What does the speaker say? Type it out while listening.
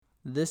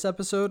This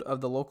episode of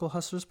the Local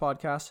Hustlers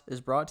podcast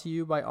is brought to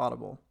you by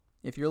Audible.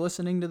 If you're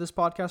listening to this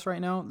podcast right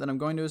now, then I'm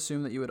going to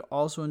assume that you would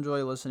also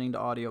enjoy listening to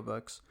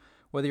audiobooks.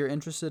 Whether you're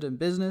interested in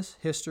business,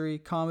 history,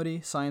 comedy,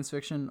 science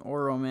fiction,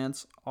 or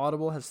romance,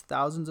 Audible has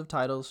thousands of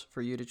titles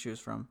for you to choose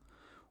from.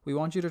 We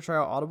want you to try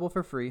out Audible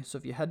for free, so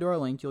if you head to our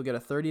link, you'll get a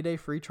 30-day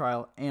free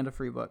trial and a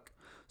free book.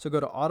 So go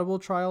to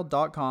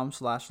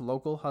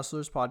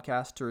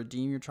audibletrial.com/localhustlerspodcast to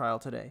redeem your trial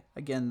today.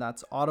 Again,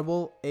 that's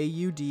Audible,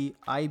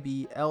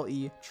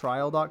 AUDIBLE,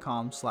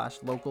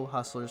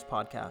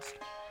 trial.com/localhustlerspodcast.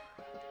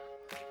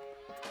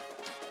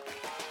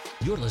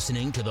 You're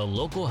listening to the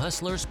Local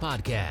Hustlers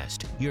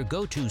Podcast, your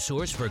go-to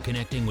source for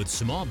connecting with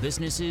small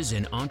businesses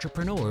and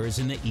entrepreneurs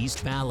in the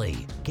East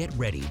Valley. Get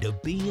ready to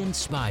be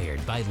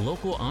inspired by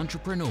local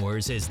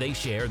entrepreneurs as they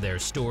share their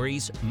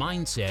stories,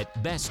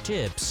 mindset, best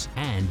tips,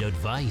 and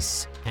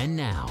advice. And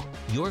now,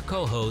 your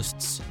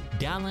co-hosts,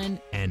 Dallin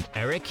and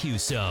Eric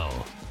Huso.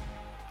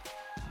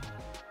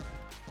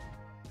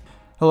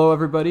 Hello,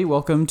 everybody.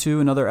 Welcome to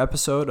another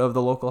episode of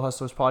the Local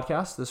Hustlers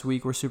Podcast. This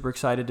week, we're super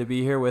excited to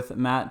be here with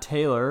Matt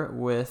Taylor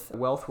with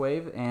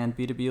WealthWave and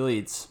B2B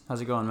Leads.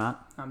 How's it going, Matt?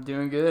 I'm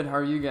doing good. How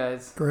are you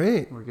guys?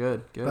 Great. We're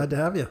good. Glad to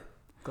have you.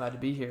 Glad to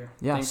be here.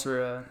 Yes. Thanks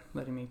for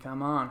letting me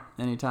come on.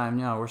 Anytime.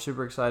 Yeah, we're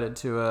super excited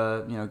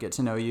to get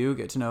to know you,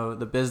 get to know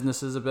the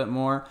businesses a bit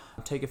more.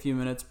 Take a few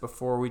minutes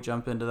before we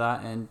jump into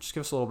that and just give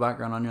us a little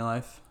background on your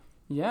life.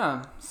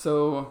 Yeah.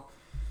 So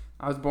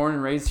I was born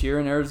and raised here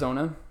in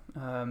Arizona.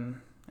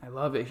 I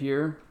love it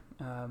here.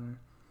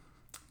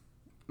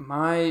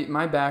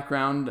 My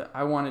background,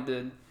 I wanted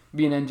to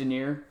be an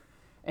engineer,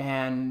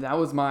 and that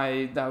was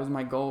my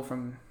goal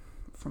from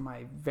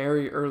my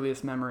very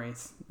earliest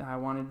memories. I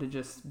wanted to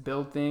just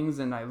build things,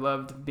 and I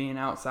loved being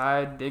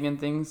outside, digging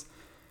things.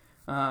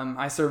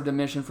 I served a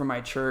mission for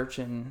my church,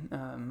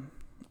 and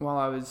while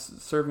I was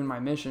serving my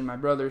mission, my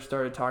brother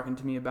started talking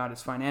to me about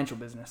his financial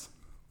business.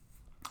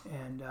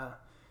 And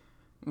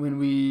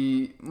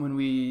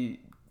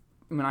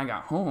when I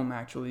got home,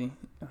 actually,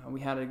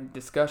 we had a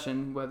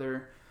discussion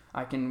whether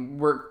I can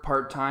work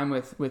part-time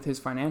with his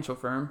financial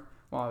firm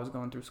while I was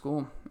going through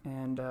school.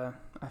 And I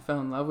fell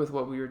in love with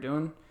what we were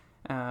doing,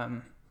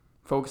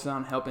 focused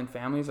on helping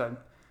families. I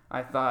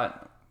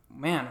thought,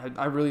 man,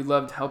 I really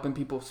loved helping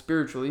people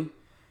spiritually,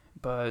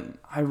 but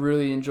I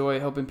really enjoy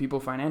helping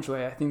people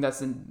financially. I think that's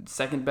the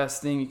second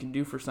best thing you can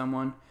do for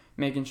someone,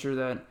 making sure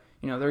that,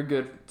 they're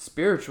good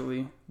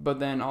spiritually, but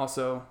then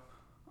also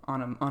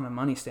on a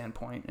money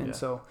standpoint. And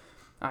so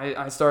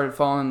I started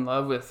falling in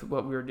love with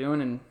what we were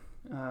doing, and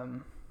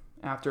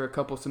after a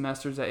couple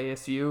semesters at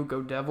ASU,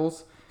 go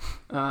Devils.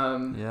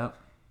 I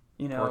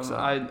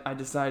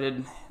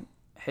decided,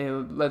 hey,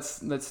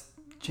 let's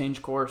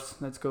change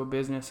course. Let's go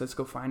business. Let's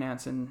go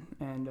finance, and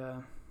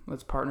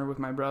let's partner with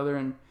my brother.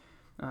 And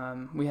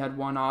we had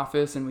one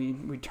office, and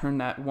we turned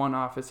that one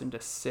office into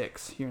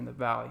 6 here in the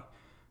Valley.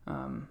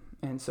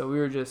 And so we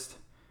were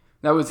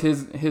that was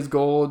his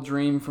goal,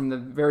 dream from the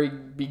very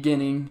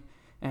beginning.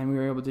 And we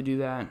were able to do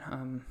that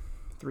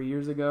 3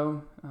 years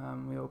ago.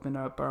 We opened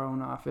up our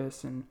own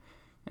office, and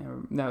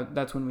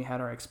that's when we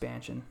had our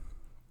expansion.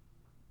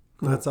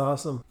 That's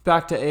awesome.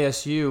 Back to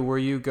ASU, were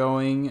you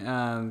going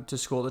to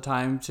school at the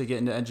time to get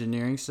into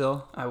engineering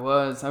still? I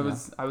was. I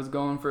was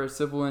going for a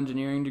civil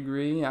engineering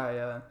degree.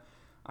 I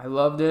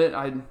loved it.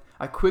 I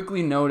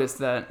quickly noticed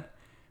that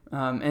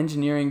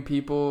engineering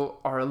people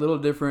are a little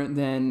different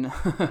than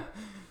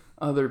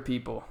other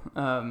people.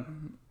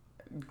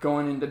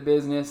 Going into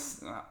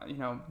business,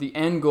 the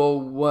end goal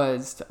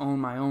was to own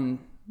my own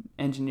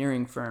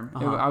engineering firm.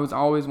 Uh-huh. I was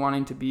always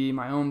wanting to be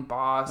my own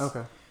boss.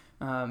 Okay.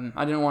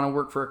 I didn't want to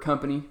work for a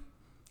company,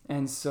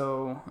 and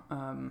so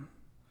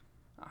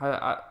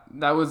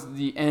that was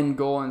the end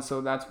goal. And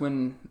so that's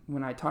when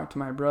I talked to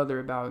my brother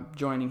about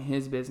joining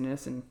his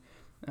business and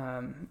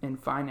in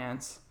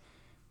finance.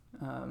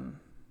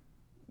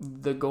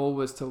 The goal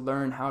was to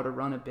learn how to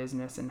run a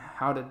business and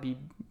how to be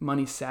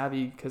money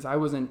savvy, because I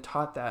wasn't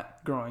taught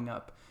that growing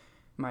up.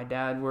 My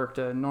dad worked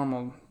a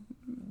normal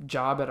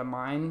job at a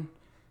mine,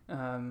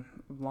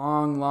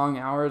 long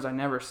hours. I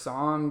never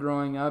saw him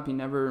growing up.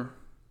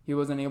 He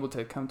wasn't able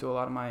to come to a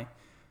lot of my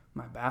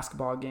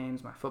basketball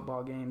games, my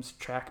football games,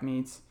 track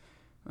meets.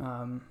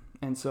 And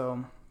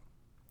so,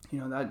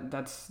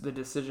 that's the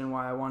decision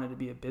why I wanted to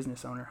be a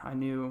business owner. I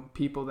knew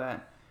people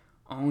that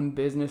owned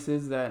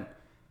businesses that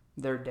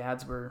their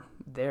dads were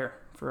there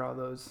for all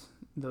those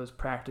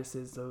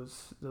practices,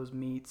 those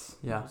meets,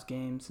 those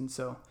games. And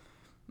so,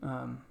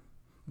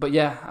 but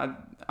yeah,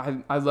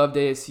 I loved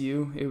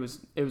ASU. It was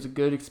a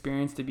good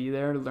experience to be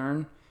there to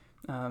learn.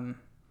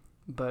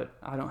 But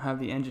I don't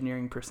have the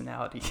engineering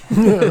personality.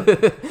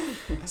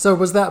 So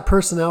was that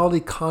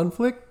personality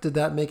conflict? Did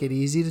that make it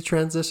easy to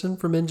transition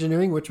from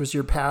engineering, which was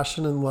your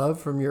passion and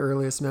love from your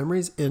earliest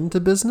memories,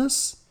 into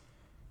business?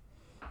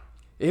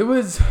 It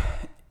was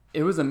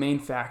a main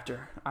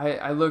factor.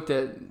 I looked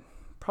at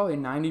probably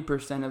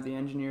 90% of the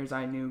engineers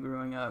I knew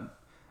growing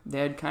up. They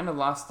had kind of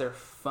lost their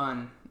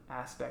fun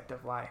aspect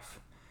of life.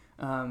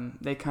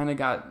 They kind of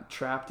got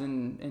trapped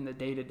in the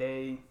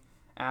day-to-day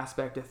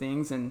aspect of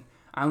things, and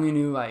I only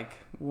knew like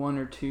one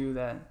or two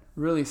that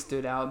really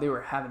stood out. They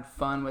were having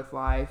fun with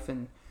life,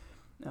 and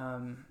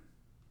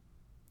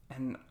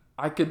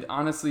I could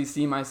honestly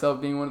see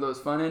myself being one of those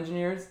fun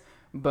engineers,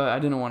 but I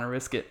didn't want to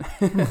risk it.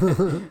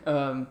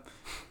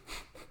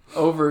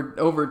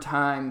 Over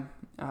time,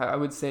 I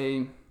would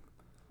say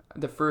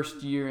the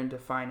first year into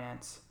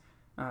finance,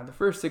 the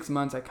first 6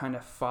 months, I kind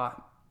of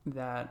fought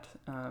that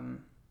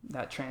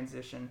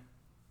transition.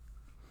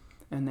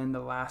 And then the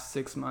last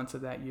 6 months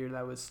of that year,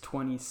 that was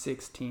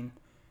 2016.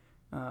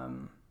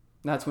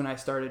 That's when I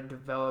started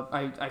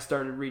I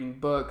started reading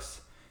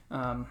books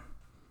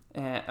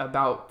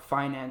about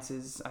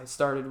finances. I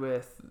started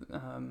with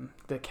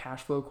The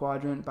Cash Flow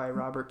Quadrant by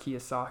Robert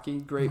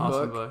Kiyosaki. Great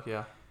awesome book.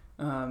 Yeah.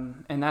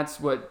 And that's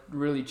what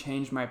really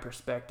changed my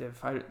perspective.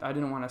 I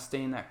didn't want to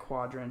stay in that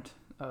quadrant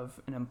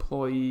of an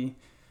employee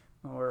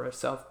or a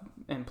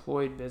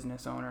self-employed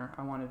business owner.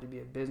 I wanted to be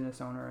a business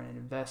owner and an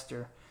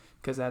investor,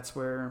 because that's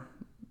where,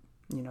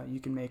 you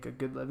can make a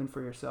good living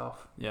for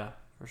yourself. Yeah,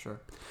 for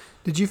sure.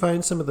 Did you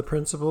find some of the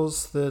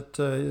principles that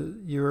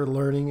you were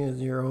learning in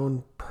your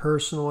own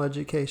personal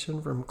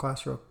education from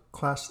Cash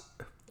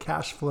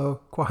Flow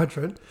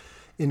Quadrant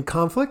in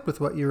conflict with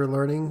what you were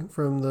learning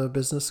from the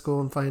business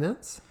school and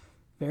finance?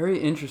 Very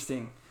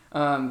interesting.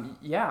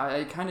 Yeah,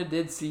 I kind of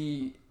did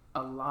see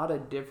a lot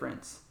of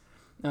difference.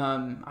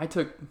 I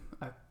took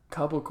a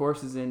couple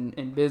courses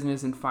in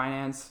business and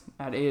finance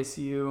at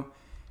ASU,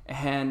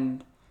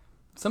 and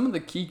some of the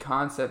key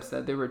concepts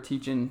that they were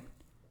teaching,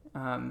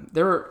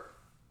 they were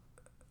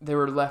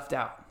left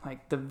out.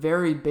 Like the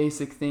very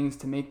basic things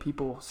to make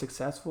people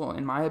successful,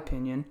 in my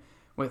opinion,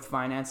 with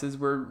finances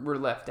were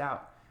left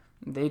out.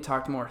 They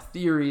talked more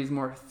theories,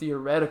 more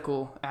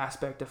theoretical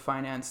aspect of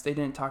finance. They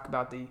didn't talk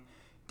about the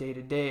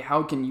day-to-day.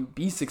 How can you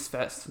be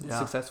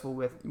successful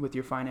with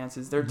your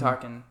finances? They're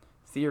talking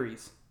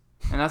theories.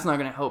 And that's not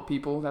going to help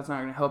people. That's not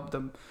going to help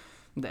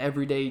the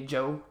everyday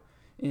Joe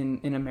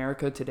in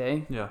America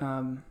today. Yeah.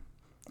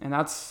 And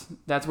that's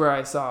where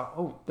I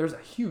saw, there's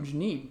a huge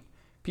need.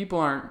 People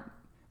aren't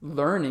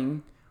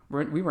learning.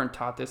 We weren't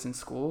taught this in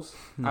schools.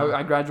 No.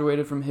 I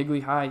graduated from Higley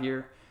High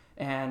here,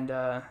 and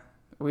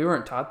we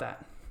weren't taught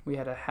that. We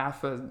had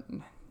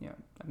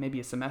maybe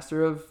a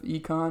semester of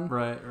econ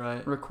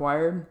right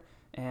required,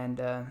 and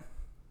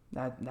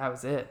that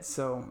was it.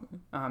 So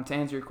to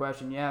answer your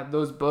question, yeah,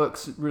 those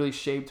books really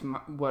shaped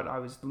what I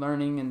was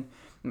learning and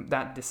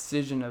that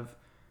decision of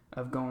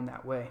going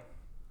that way.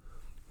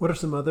 What are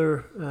some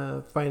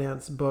other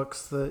finance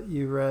books that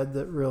you read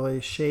that really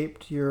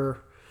shaped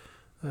your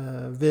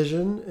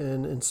vision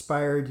and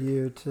inspired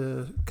you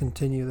to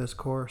continue this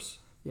course?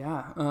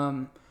 Yeah,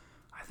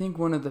 I think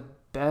one of the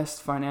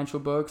best financial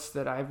books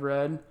that I've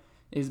read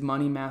is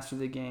Money Master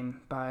the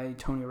Game by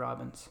Tony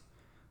Robbins.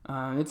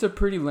 It's a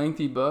pretty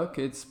lengthy book.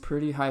 It's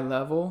pretty high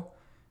level,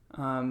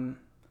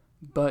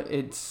 but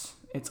it's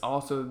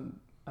also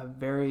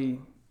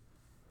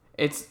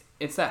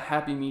it's that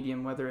happy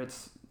medium, whether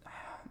it's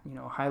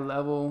high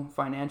level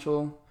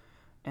financial,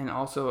 and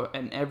also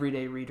an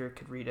everyday reader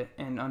could read it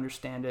and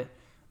understand it.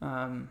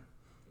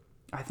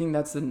 I think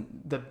that's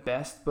the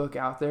best book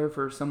out there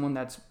for someone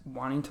that's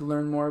wanting to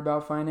learn more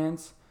about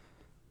finance.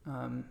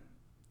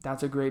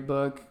 That's a great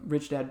book.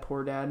 Rich Dad,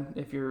 Poor Dad,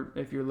 if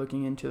you're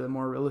looking into the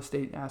more real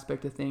estate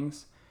aspect of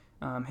things,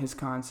 his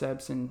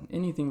concepts, and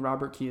anything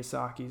Robert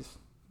Kiyosaki's,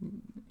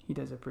 he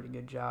does a pretty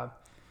good job.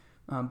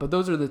 But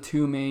those are the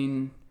two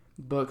main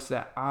books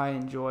that I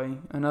enjoy.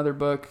 Another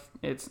book,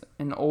 it's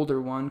an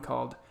older one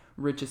called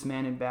Richest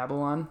Man in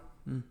Babylon.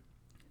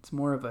 It's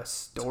more of a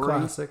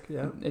story. It's a classic,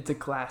 yeah. It's a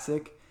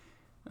classic.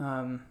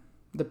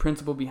 The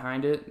principle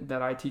behind it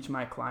that I teach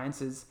my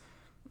clients is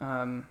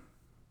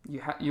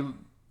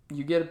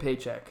you get a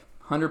paycheck,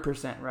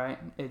 100%, right?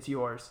 It's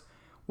yours.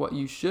 What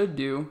you should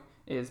do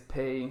is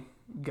pay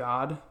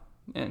God,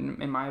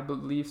 and in my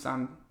beliefs,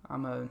 I'm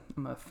a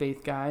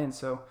faith guy, and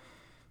so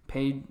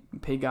pay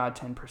God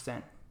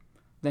 10%.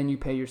 Then you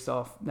pay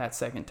yourself that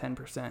second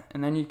 10%,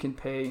 and then you can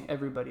pay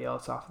everybody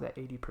else off of that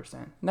 80%.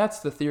 And that's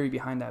the theory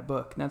behind that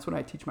book, and that's what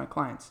I teach my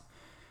clients.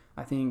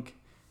 I think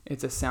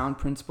it's a sound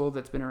principle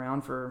that's been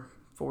around for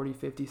 40,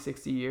 50,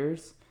 60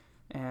 years,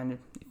 and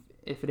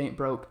if it ain't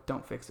broke,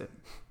 don't fix it.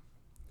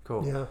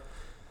 Cool. Yeah.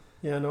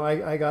 Yeah, no,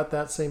 I got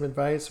that same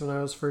advice when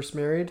I was first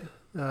married.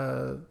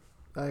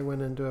 I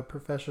went into a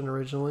profession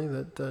originally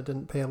that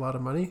didn't pay a lot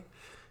of money,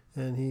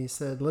 and he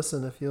said,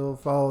 listen, if you'll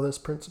follow this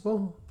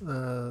principle,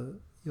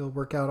 you'll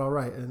work out all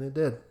right. And it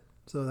did.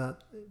 So that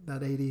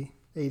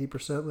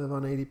 80%, live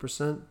on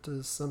 80%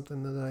 is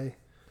something that I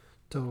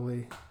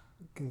totally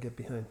can get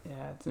behind.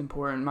 Yeah, it's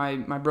important. My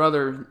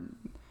brother,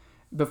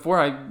 before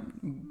I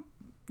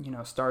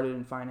started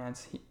in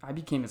finance, I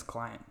became his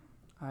client.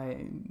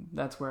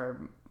 That's where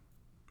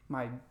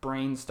my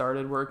brain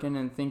started working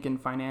and thinking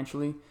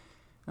financially.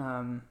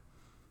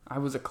 I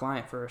was a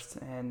client first,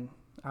 and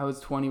I was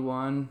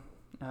 21,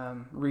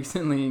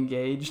 recently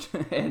engaged,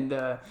 and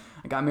I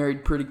got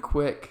married pretty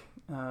quick.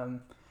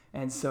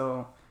 And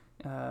so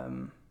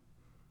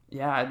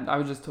yeah, I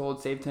was just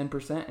told save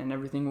 10% and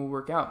everything will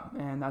work out.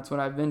 And that's what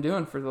I've been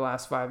doing for the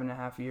last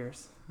 5.5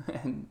 years.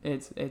 And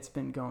it's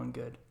been going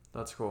good.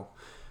 That's cool.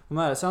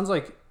 Well, Matt, it sounds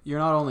like you're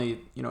not only,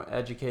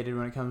 educated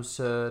when it comes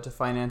to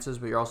finances,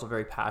 but you're also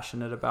very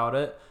passionate about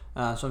it.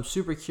 So I'm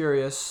super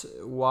curious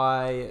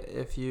why,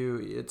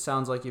 it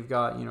sounds like you've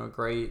got, a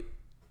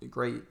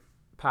great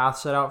path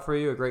set out for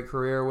you, a great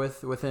career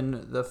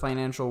within the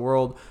financial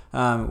world,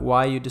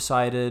 why you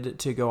decided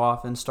to go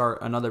off and start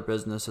another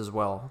business as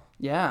well.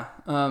 Yeah.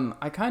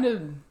 I kind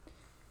of,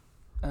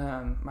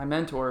 my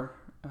mentor,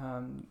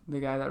 the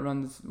guy that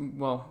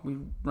we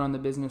run the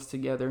business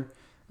together.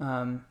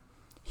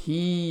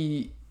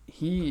 He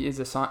is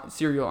a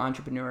serial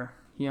entrepreneur.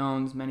 He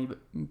owns many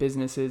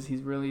businesses.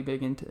 He's really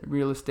big into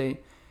real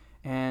estate,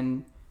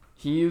 and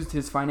he used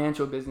his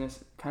financial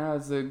business kind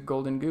of as a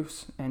golden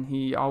goose. And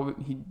he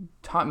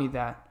taught me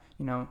that,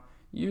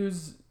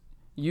 use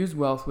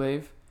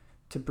WealthWave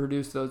to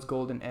produce those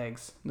golden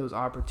eggs, those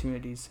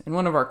opportunities. And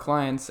one of our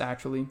clients,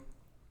 actually,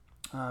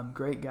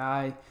 great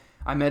guy.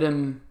 I met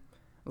him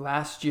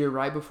last year,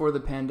 right before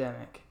the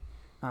pandemic,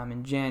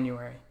 in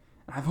January.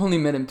 I've only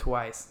met him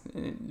twice.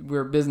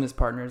 We're business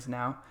partners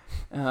now.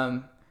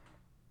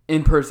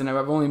 In person,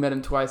 I've only met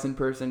him twice in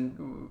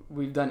person.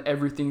 We've done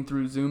everything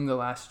through Zoom the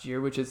last year,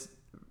 which is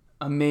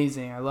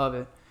amazing. I love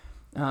it.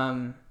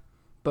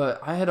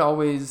 But I had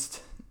always,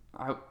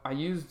 I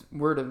used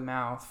word of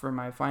mouth for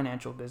my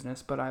financial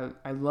business, but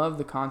I love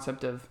the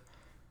concept of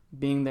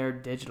being there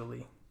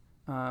digitally.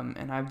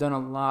 And I've done a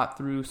lot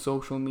through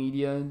social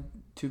media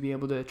to be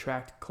able to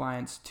attract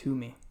clients to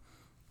me.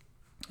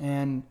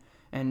 And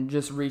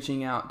just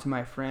reaching out to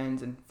my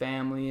friends and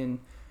family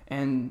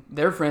and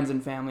their friends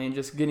and family, and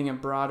just getting a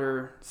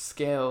broader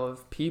scale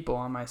of people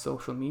on my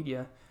social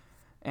media.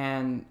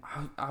 And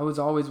I was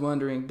always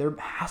wondering, there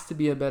has to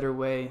be a better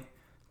way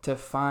to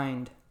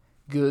find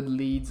good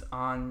leads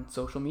on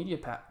social media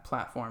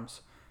platforms.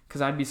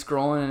 Because I'd be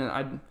scrolling and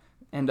I'd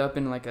end up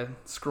in like a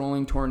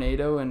scrolling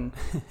tornado, and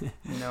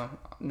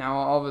now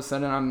all of a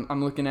sudden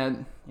I'm looking at,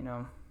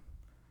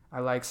 I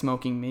like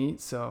smoking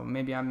meat, so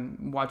maybe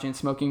I'm watching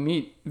smoking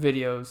meat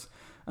videos.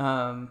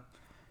 And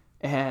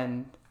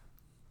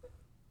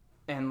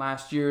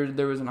last year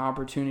there was an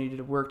opportunity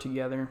to work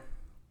together,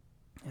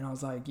 and I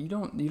was like, you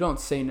don't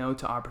say no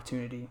to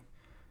opportunity.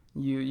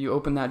 You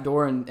open that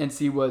door and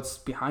see what's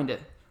behind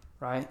it,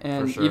 right?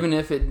 And For sure. Even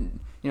if it,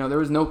 there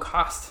was no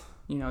cost,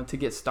 to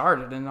get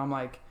started, and I'm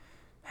like,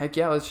 heck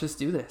yeah, let's just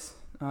do this.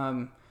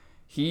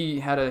 He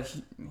had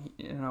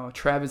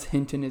Travis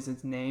Hinton is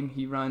his name.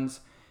 He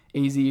runs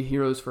AZ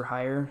Heroes for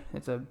Hire.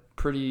 It's a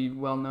pretty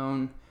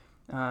well-known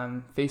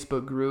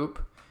Facebook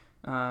group.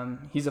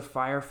 He's a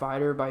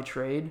firefighter by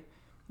trade,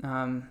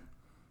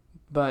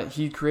 but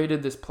he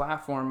created this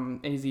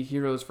platform, AZ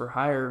Heroes for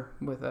Hire,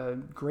 with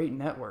a great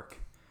network.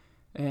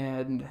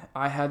 And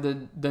I had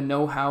the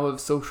know-how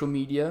of social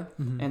media,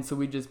 and so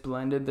we just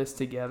blended this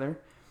together.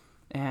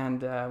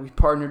 And we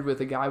partnered with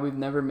a guy we've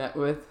never met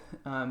with.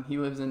 He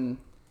lives in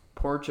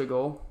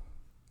Portugal,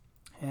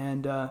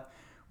 and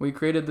we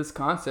created this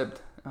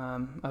concept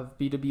of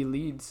B2B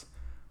leads,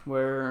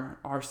 where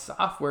our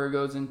software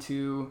goes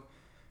into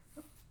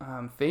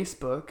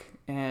Facebook,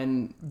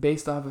 and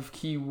based off of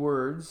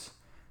keywords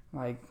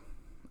like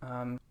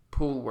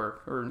pool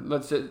work, or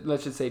let's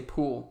just say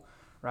pool,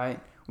 right?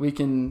 We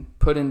can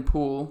put in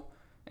pool,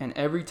 and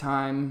every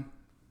time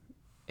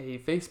a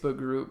Facebook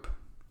group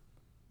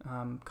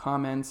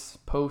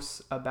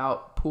posts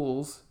about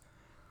pools,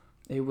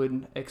 it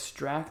would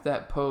extract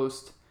that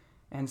post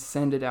and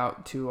send it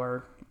out to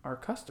our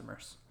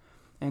customers.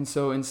 And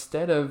so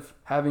instead of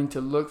having to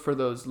look for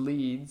those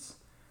leads,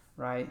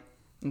 right?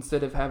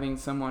 Instead of having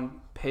someone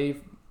pay,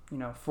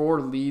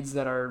 for leads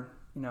that are,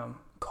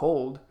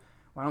 cold,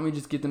 why don't we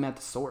just get them at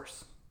the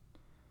source?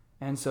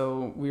 And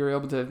so we were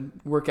able to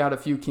work out a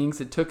few kinks.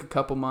 It took a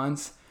couple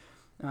months.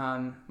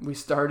 We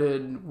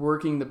started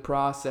working the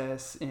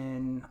process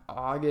in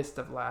August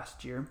of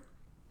last year,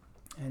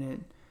 and it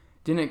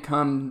didn't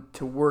come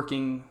to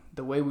working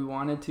the way we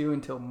wanted to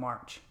until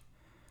March.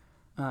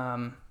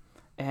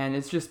 And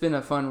it's just been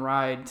a fun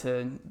ride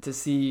to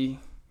see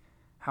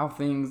how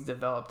things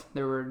developed.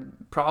 There were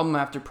problem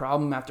after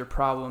problem after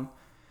problem.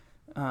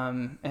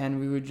 And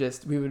we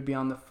would be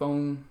on the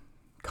phone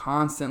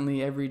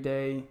constantly every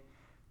day,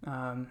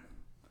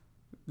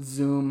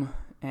 Zoom,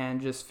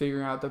 and just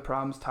figuring out the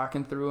problems,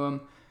 talking through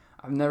them.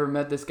 I've never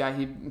met this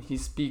guy. He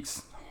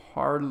speaks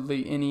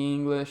hardly any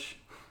English,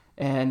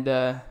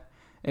 and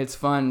it's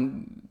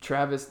fun.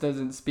 Travis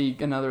doesn't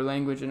speak another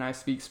language, and I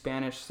speak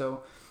Spanish,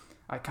 so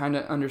I kind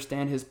of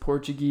understand his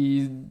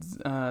Portuguese,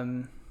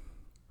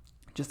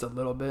 just a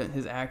little bit,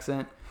 his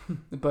accent.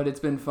 But it's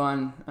been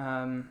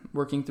fun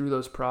working through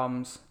those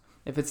problems.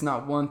 If it's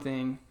not one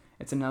thing,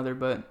 it's another.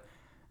 But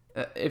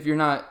if you're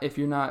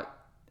not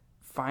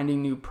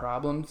finding new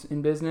problems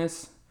in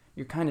business,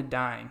 you're kind of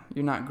dying.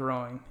 You're not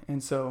growing.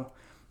 And so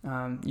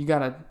you got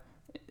to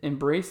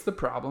embrace the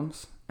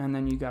problems, and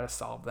then you got to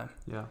solve them.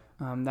 Yeah.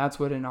 That's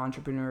what an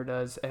entrepreneur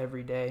does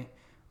every day.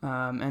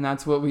 And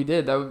that's what we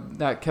did.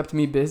 That kept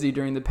me busy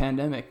during the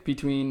pandemic,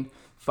 between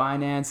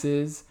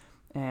finances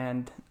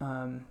and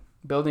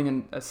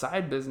building a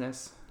side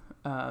business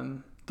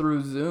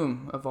through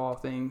Zoom, of all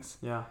things.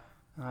 Yeah.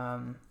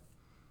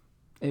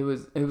 It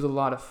was a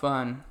lot of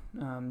fun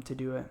to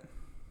do it.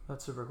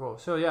 That's super cool.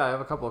 So yeah, I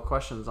have a couple of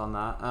questions on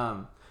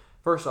that.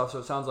 First off, so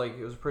it sounds like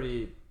it was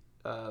pretty,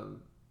 I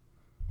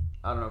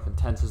don't know if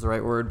intense is the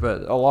right word,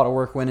 but a lot of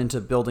work went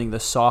into building the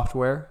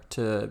software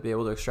to be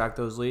able to extract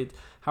those leads.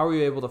 How were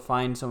you able to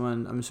find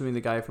someone? I'm assuming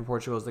the guy from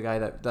Portugal is the guy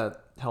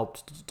that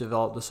helped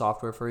develop the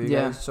software for you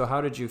guys. So how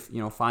did you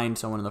find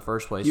someone in the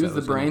first place? He was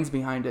the brains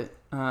behind it,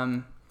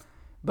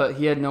 but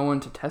he had no one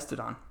to test it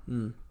on.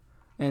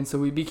 And so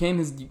we became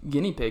his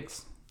guinea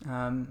pigs.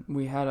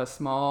 We had a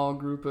small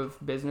group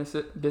of business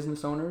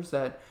owners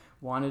that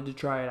wanted to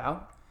try it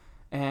out,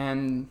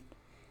 and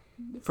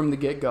from the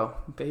get-go,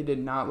 they did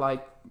not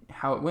like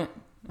how it went,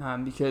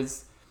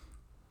 because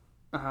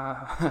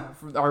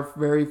our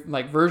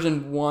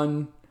version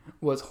 1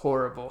 was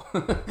horrible.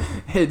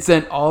 It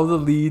sent all the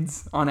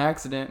leads on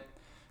accident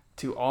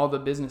to all the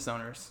business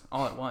owners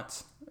all at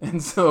once.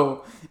 And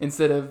so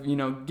instead of,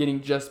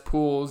 getting just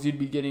pools, you'd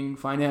be getting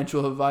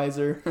financial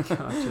advisor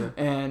Gotcha.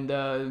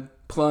 and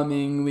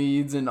plumbing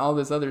leads and all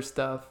this other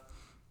stuff.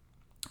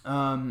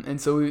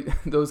 And so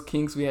those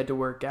kinks we had to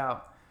work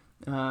out.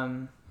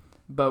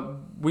 But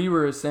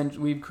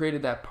we've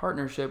created that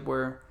partnership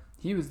where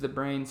he was the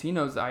brains, he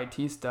knows the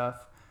IT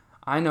stuff,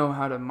 I know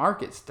how to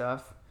market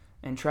stuff,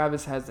 and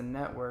Travis has the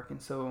network.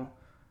 And so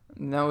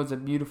that was a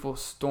beautiful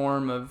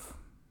storm of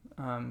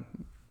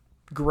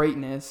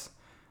greatness,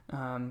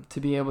 to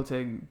be able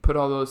to put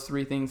all those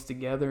three things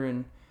together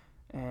and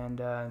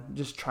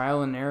just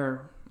trial and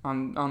error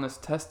on this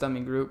test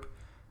dummy group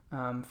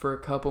for a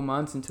couple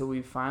months until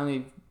we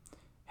finally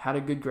had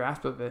a good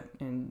grasp of it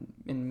in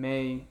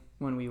May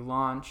when we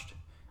launched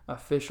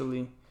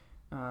officially.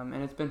 And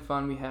it's been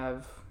fun.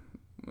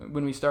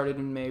 When we started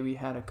in May, we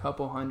had a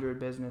couple hundred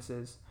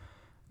businesses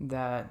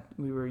that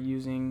they were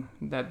using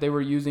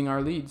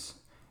our leads,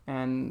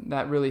 and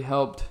that really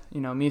helped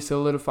me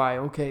solidify,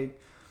 okay,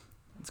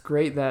 it's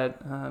great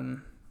that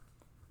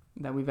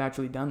we've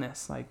actually done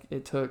this. Like,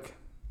 it took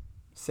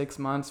 6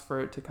 months for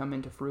it to come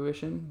into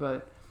fruition,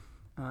 but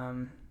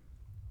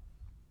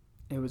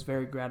it was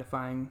very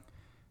gratifying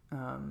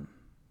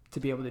to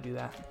be able to do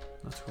that.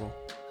 That's cool.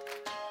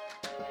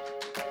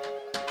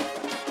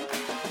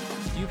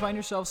 Do you find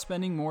yourself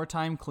spending more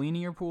time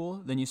cleaning your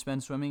pool than you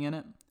spend swimming in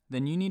it?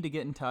 Then you need to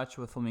get in touch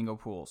with Flamingo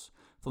Pools.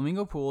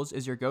 Flamingo Pools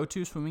is your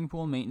go-to swimming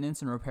pool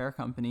maintenance and repair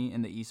company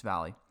in the East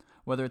Valley.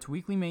 Whether it's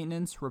weekly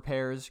maintenance,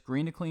 repairs,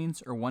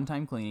 green-to-cleans, or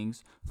one-time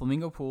cleanings,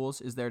 Flamingo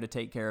Pools is there to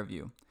take care of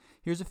you.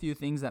 Here's a few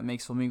things that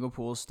makes Flamingo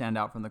Pools stand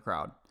out from the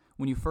crowd.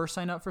 When you first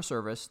sign up for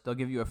service, they'll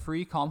give you a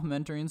free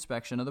complimentary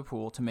inspection of the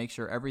pool to make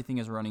sure everything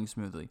is running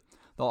smoothly.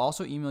 They'll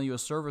also email you a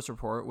service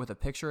report with a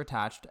picture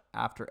attached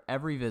after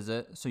every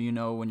visit, so you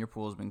know when your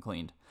pool has been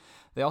cleaned.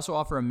 They also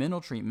offer a mineral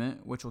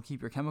treatment, which will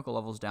keep your chemical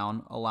levels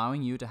down,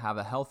 allowing you to have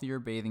a healthier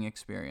bathing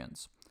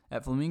experience.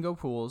 At Flamingo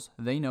Pools,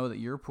 they know that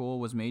your pool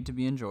was made to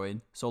be enjoyed,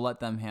 so let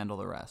them handle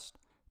the rest.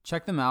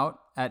 Check them out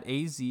at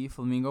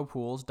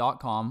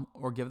azflamingopools.com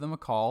or give them a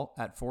call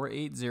at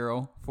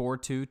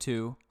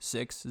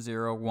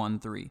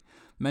 480-422-6013.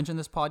 Mention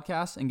this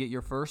podcast and get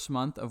your first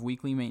month of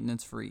weekly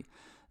maintenance free.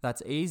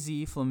 That's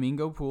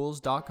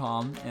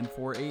azflamingopools.com and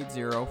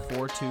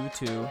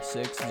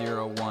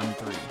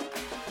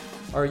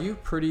 480-422-6013. Are you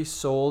pretty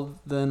sold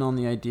then on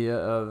the idea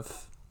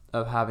of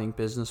having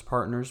business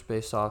partners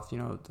based off,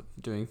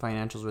 doing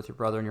financials with your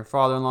brother and your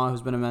father-in-law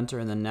who's been a mentor,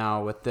 and then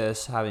now with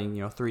this,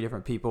 having, 3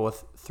 different people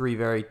with 3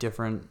 very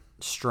different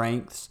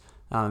strengths,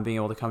 being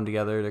able to come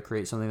together to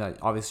create something that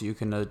obviously you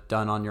couldn't have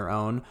done on your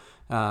own?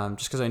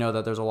 Just because I know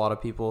that there's a lot of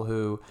people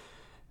who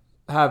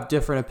have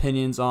different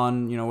opinions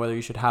on, whether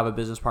you should have a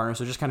business partner.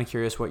 So just kind of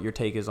curious what your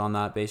take is on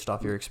that based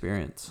off your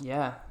experience.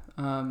 Yeah.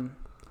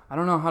 I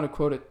don't know how to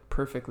quote it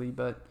perfectly,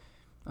 but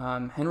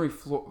Henry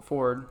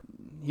Ford,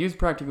 he was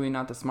practically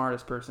not the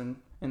smartest person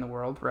in the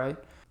world, right?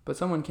 But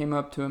someone came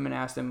up to him and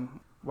asked him,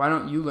 why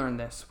don't you learn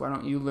this? Why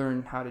don't you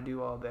learn how to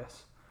do all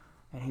this?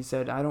 And he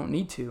said, I don't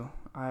need to.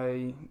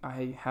 I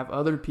have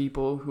other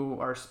people who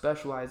are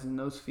specialized in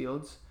those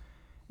fields,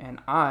 and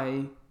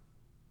I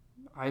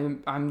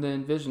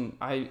envision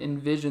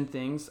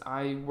things.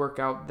 I work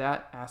out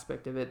that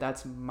aspect of it.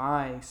 That's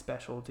my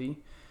specialty.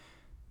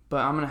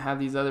 But I'm going to have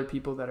these other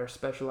people that are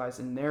specialized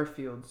in their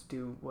fields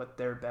do what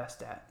they're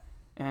best at.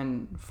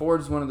 And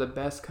Ford's one of the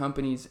best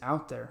companies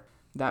out there.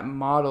 That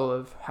model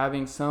of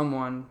having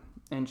someone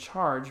in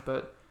charge,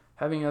 but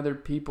having other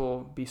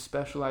people be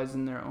specialized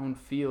in their own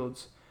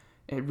fields,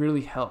 it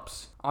really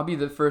helps. I'll be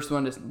the first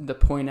one to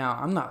point out,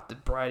 I'm not the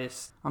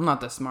brightest, I'm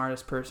not the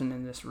smartest person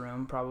in this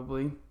room,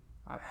 probably.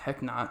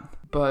 Heck not.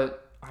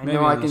 But I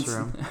know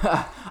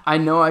I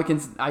know I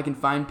can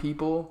find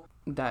people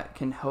that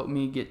can help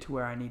me get to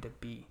where I need to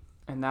be.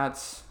 And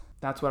that's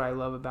what I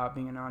love about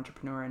being an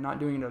entrepreneur and not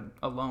doing it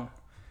alone.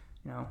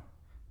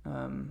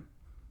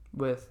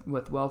 with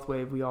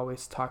WealthWave, we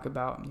always talk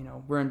about,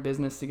 we're in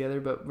business together,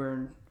 but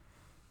we're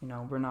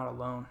not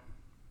alone.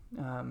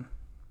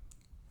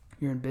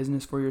 You're in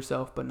business for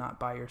yourself, but not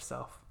by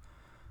yourself.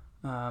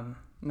 And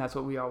that's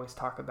what we always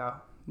talk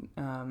about.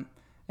 And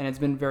it's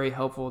been very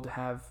helpful to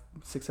have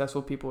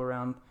successful people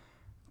around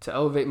to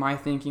elevate my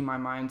thinking, my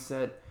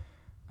mindset,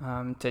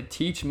 to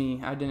teach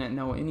me. I didn't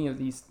know any of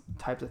these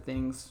types of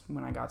things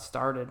when I got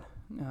started.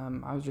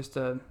 I was just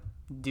a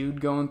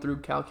dude going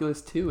through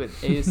Calculus 2 at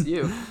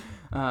ASU.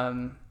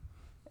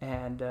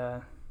 And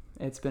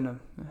it's been a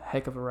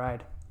heck of a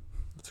ride.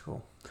 That's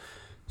cool.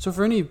 So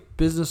for any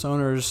business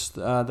owners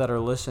that are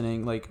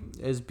listening, like,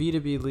 is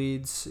B2B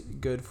leads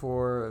good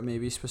for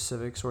maybe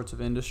specific sorts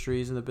of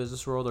industries in the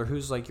business world, or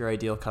who's like your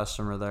ideal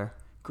customer there?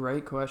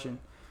 Great question.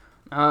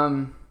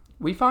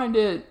 We find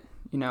it,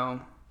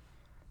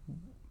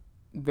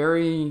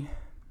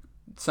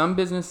 some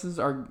businesses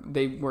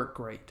they work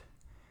great.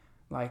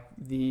 Like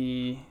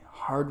the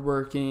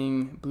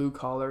hardworking blue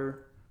collar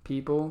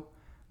people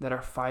that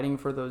are fighting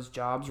for those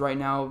jobs right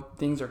now.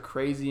 Things are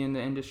crazy in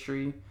the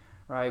industry,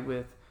 right?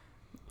 With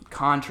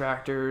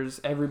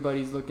contractors,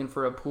 everybody's looking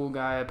for a pool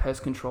guy, a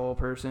pest control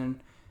person,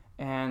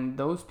 and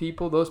those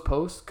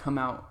posts come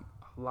out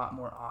a lot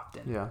more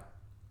often. Yeah.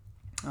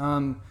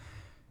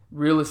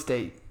 Real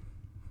estate.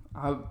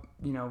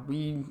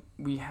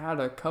 We had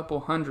a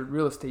couple hundred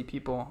real estate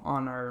people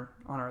on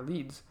our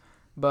leads,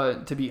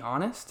 but to be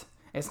honest,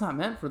 it's not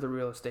meant for the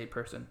real estate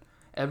person.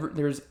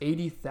 There's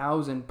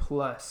 80,000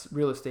 plus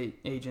real estate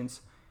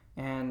agents,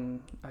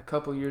 and a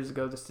couple years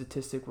ago the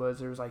statistic was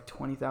there was like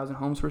 20,000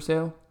 homes for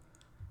sale.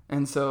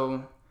 And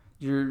so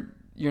you're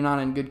not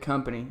in good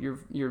company.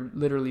 You're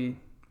literally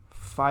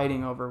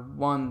fighting over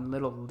one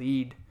little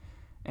lead,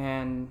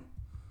 and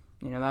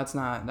that's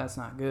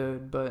not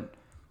good. But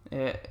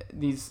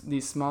these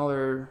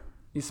smaller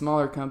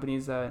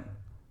companies that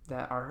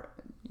are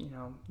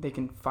they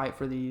can fight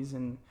for these,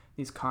 and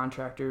these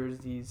contractors,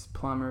 these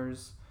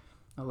plumbers,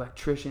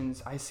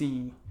 electricians. I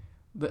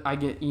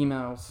get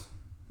emails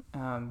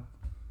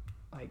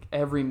like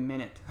every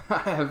minute. I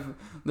have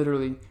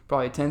literally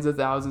probably tens of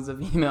thousands of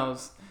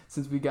emails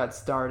since we got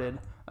started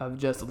of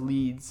just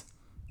leads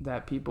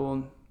that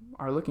people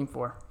are looking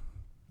for,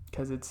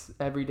 because it's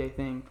everyday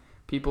thing.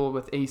 People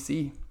with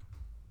AC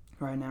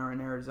right now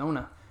in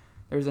Arizona,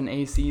 there's an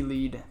AC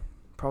lead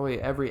probably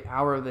every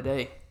hour of the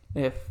day,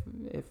 if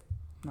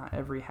not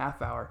every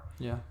half hour.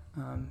 Yeah.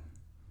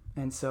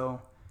 And so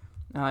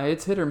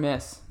it's hit or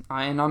miss.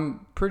 And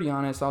I'm pretty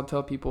honest. I'll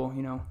tell people,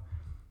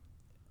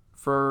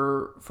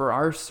 for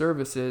our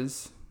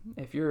services,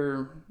 if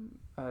you're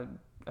a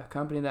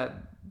company that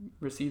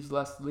receives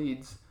less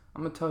leads,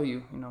 I'm gonna tell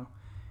you,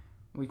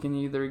 we can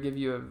either give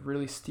you a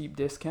really steep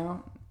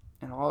discount,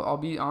 and I'll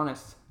be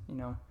honest,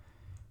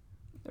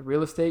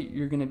 real estate,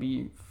 you're gonna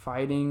be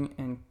fighting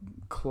and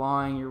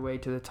clawing your way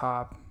to the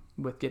top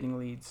with getting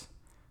leads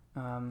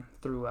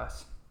through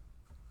us,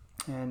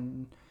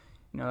 and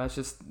that's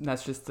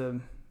just the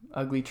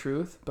ugly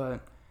truth,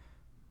 but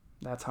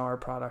that's how our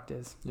product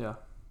is. Yeah.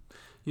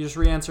 You just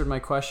re-answered my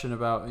question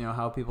about,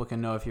 how people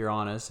can know if you're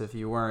honest. If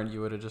you weren't,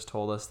 you would have just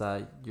told us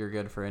that you're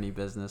good for any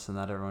business and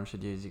that everyone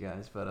should use you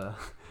guys. But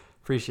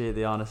appreciate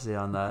the honesty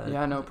on that.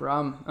 Yeah, no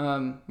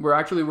problem. We're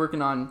actually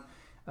working on,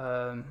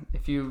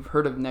 if you've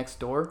heard of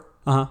Nextdoor.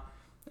 Uh-huh.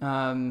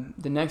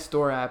 The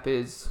Nextdoor app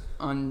is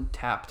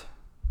untapped.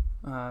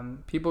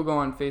 People go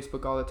on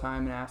Facebook all the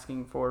time and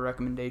asking for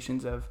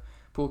recommendations of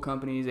pool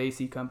companies,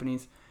 AC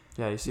companies.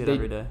 Yeah, you see it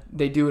every day.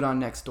 They do it on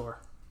Nextdoor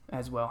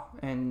as well,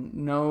 and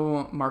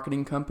no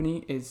marketing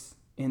company is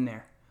in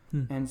there.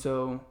 And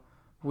so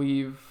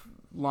we've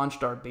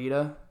launched our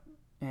beta,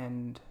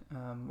 and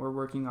we're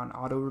working on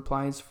auto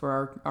replies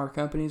for our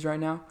companies right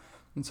now,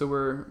 and so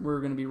we're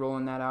going to be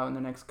rolling that out in the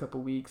next couple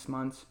weeks,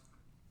 months.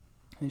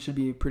 And it should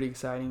be pretty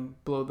exciting.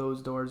 Blow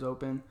those doors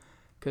open,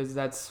 because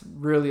that's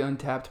really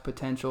untapped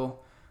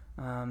potential.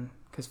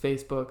 Because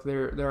Facebook,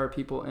 there are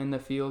people in the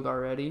field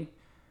already,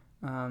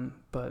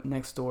 but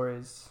Nextdoor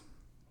is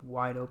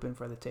wide open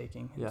for the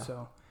taking. Yeah. And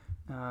so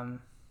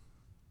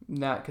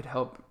that could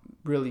help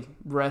really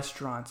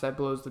restaurants. That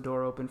blows the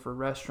door open for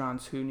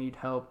restaurants who need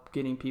help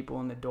getting people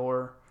in the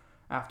door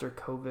after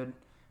COVID.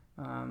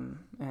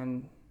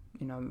 And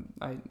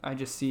I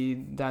just see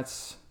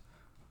that's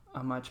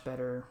a much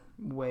better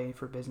way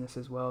for business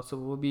as well. So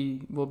we'll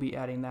be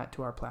adding that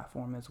to our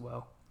platform as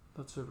well.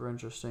 That's super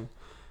interesting.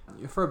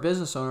 For a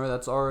business owner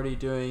that's already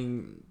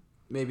doing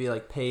maybe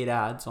like paid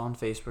ads on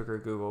Facebook or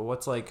Google,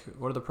 what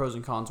are the pros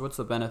and cons? What's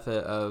the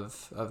benefit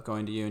of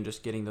going to you and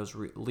just getting those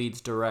leads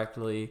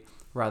directly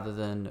rather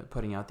than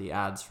putting out the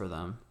ads for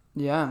them?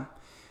 Yeah.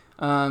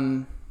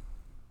 The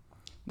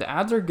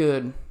ads are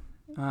good.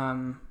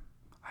 I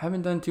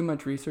haven't done too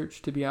much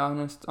research, to be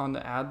honest, on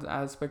the ads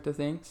aspect of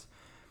things.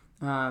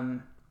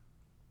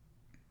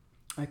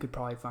 I could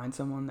probably find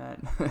someone that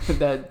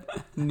that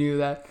knew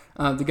that.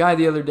 The guy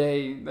the other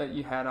day that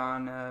you had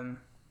on,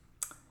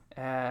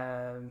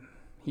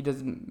 he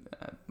does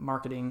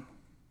marketing.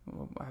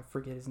 I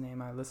forget his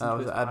name. I listened to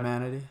his Ad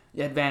Vanity?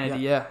 Yeah, Ad Vanity,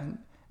 yeah.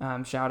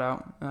 Shout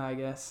out, I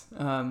guess.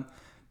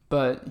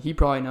 But he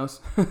probably knows.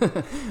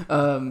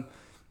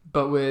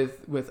 But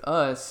with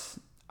us,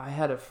 I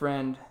had a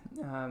friend,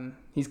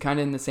 he's kind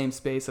of in the same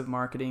space of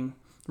marketing,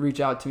 reach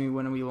out to me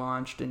when we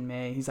launched in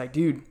May. He's like,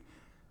 dude,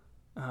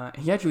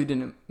 he actually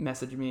didn't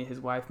message me. His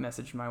wife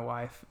messaged my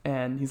wife.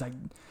 And he's like,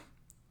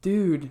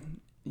 dude,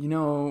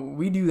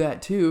 we do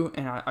that too.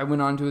 And I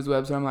went on to his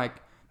website. I'm like,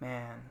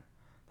 man,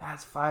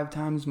 that's 5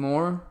 times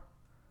more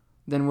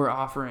than we're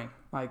offering.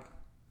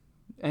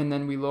 And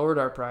then we lowered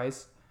our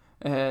price.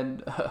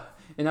 And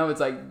now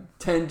it's like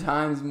 10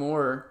 times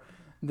more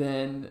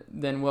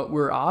than what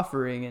we're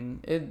offering.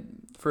 And it,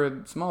 for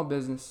a small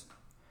business,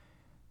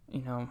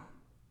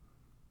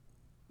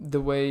 the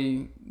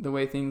way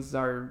things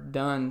are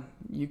done,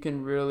 you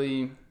can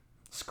really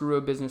screw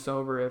a business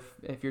over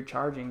if you're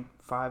charging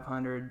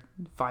 $500,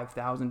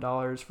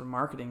 $5,000 for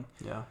marketing.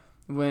 Yeah.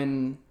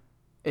 When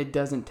it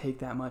doesn't take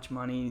that much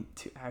money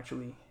to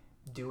actually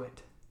do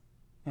it.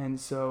 And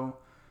so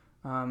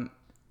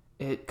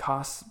it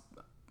costs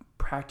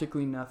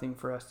practically nothing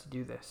for us to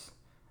do this.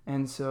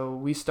 And so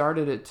we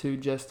started it to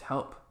just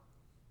help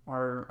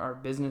our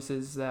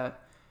businesses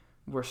that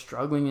were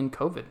struggling in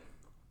COVID.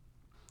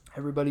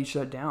 Everybody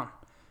shut down.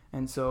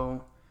 And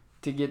so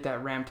to get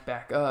that ramped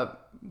back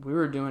up, we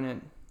were doing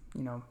it,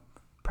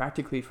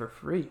 practically for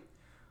free.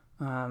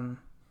 And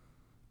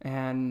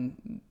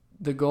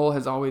the goal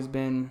has always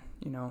been,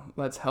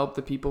 let's help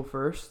the people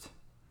first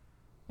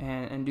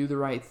and do the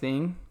right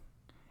thing.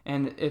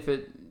 And if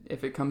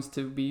it comes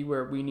to be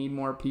where we need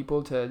more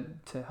people to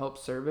help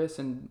service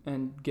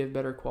and give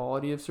better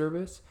quality of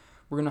service,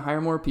 we're going to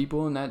hire more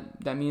people, and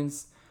that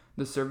means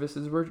the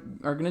services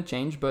are going to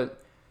change.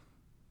 But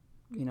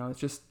it's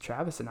just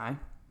Travis and I.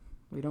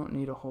 We don't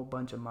need a whole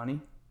bunch of money.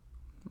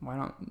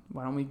 Why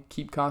don't we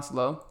keep costs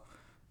low?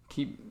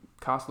 Keep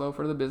costs low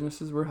for the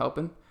businesses we're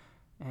helping,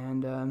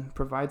 and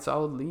provide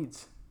solid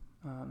leads.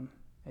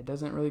 It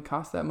doesn't really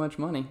cost that much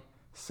money,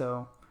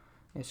 so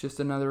it's just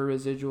another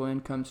residual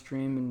income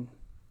stream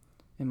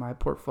in my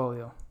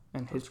portfolio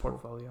and his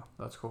portfolio.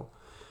 That's cool.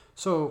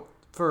 So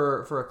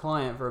for a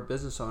client, for a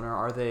business owner,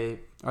 are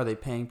they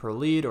paying per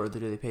lead, or do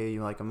they pay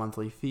you like a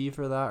monthly fee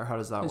for that, or how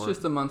does that work? It's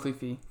just a monthly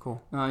fee.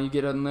 Cool. You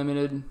get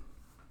unlimited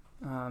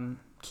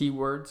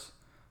keywords.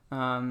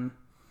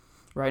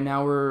 Right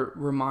now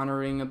we're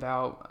monitoring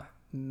about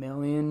 1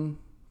 million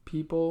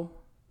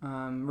people.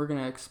 We're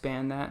gonna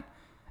expand that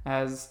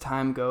as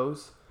time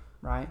goes,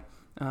 right?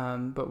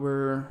 But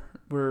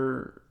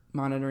we're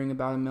monitoring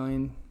about 1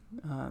 million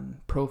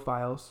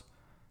profiles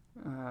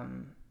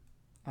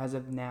as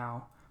of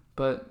now.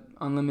 But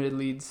unlimited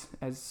leads,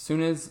 as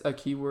soon as a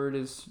keyword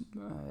is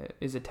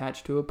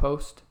attached to a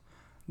post,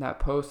 that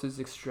post is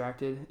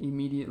extracted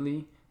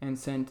immediately and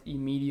sent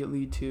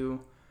immediately to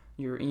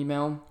your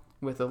email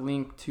with a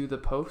link to the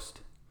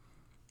post.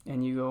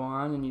 And you go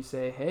on and you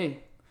say,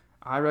 hey,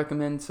 I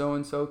recommend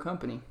so-and-so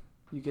company.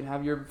 You could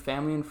have your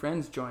family and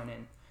friends join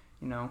in,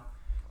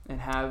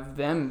 and have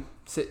them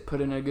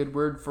put in a good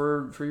word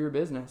for your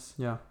business.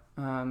 Yeah.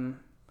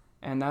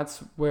 And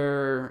that's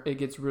where it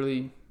gets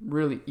really,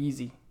 really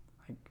easy.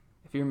 Like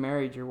if you're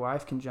married, your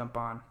wife can jump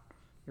on,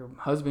 your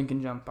husband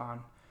can jump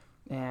on,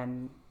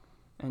 and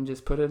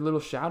just put a little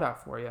shout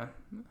out for you.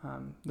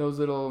 Those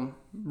little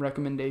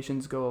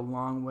recommendations go a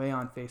long way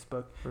on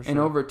Facebook. For sure. And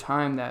over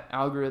time, that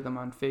algorithm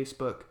on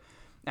Facebook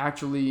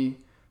actually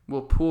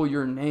will pull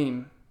your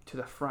name to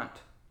the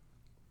front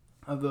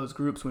of those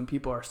groups when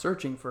people are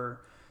searching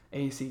for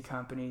AC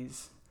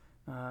companies,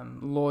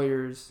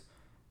 lawyers.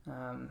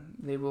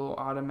 They will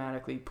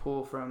automatically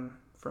pull from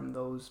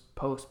those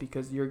posts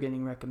because you're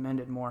getting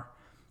recommended more.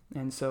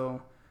 And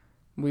so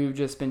we've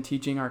just been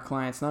teaching our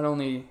clients not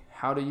only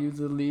how to use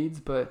the leads,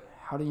 but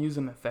how to use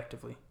them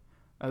effectively.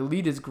 A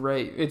lead is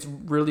great. It's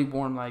really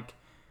warm. Like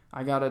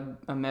I got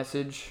a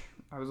message.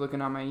 I was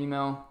looking on my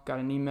email, got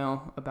an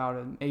email about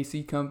an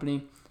AC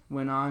company,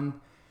 went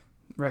on,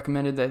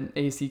 recommended that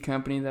AC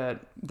company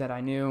that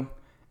I knew,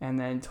 and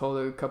then told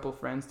a couple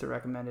friends to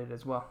recommend it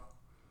as well.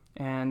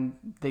 And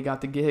they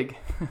got the gig.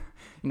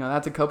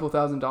 That's a couple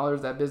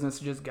 $1,000s that business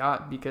just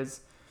got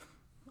because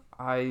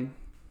I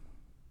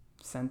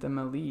sent them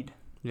a lead.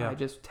 Yeah. I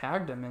just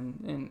tagged them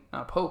in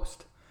a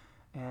post.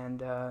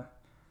 And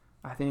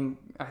I think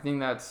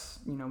that's,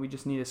 we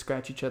just need to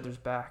scratch each other's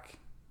back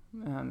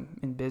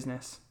in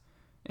business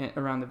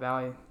around the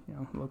valley,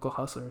 local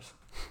hustlers,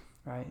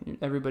 right?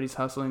 Everybody's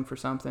hustling for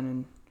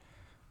something,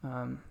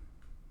 and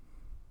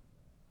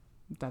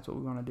that's what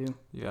we want to do.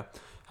 Yeah.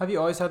 Have you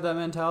always had that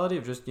mentality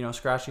of just,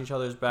 scratching each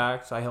other's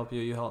backs? I help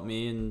you, you help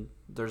me, and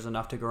there's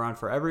enough to go around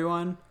for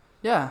everyone?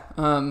 Yeah.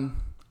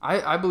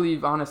 I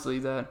believe, honestly,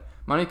 that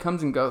money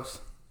comes and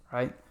goes,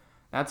 right?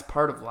 That's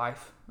part of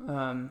life.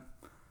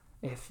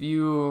 If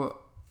you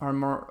are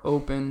more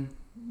open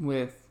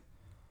with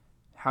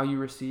how you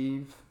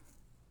receive,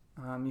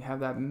 you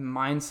have that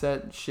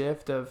mindset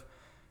shift of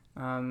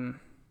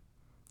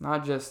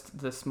not just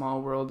the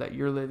small world that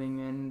you're living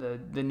in,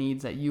 the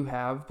needs that you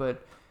have,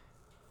 but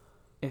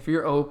if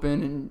you're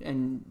open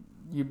and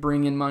you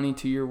bring in money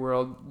to your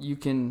world, you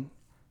can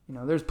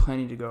there's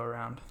plenty to go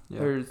around. Yeah.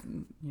 There's,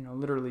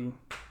 literally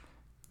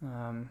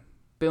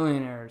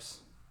billionaires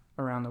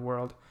around the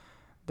world.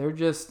 They're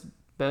just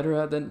better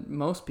at than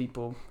most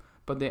people,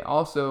 but they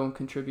also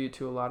contribute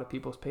to a lot of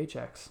people's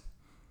paychecks.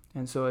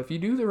 And so if you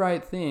do the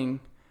right thing,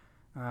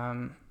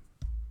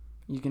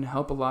 you can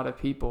help a lot of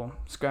people,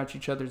 scratch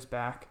each other's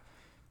back.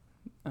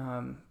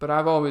 But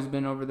I've always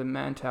been over the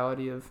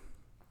mentality of,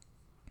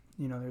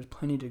 there's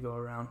plenty to go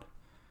around.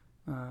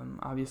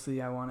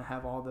 Obviously, I want to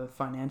have all the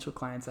financial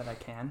clients that I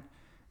can.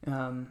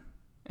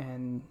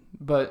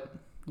 But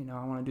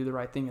I want to do the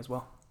right thing as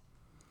well.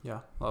 Yeah,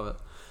 love it.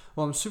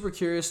 Well, I'm super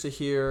curious to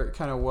hear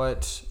kind of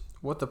what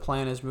the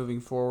plan is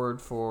moving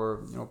forward for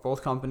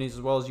both companies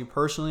as well as you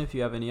personally. If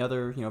you have any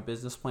other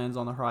business plans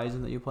on the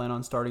horizon that you plan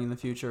on starting in the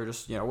future,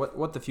 just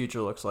what the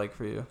future looks like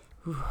for you.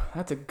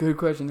 That's a good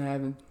question. I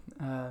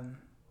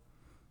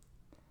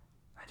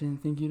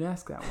didn't think you'd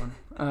ask that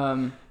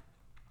one.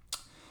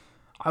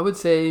 I would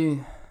say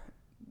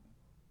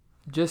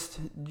just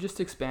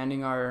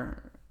expanding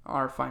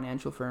our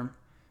financial firm.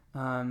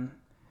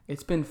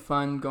 It's been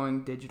fun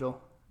going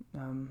digital.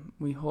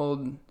 We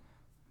hold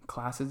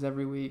classes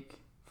every week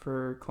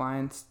for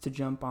clients to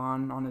jump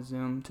on a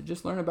Zoom to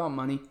just learn about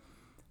money.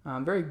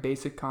 Very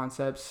basic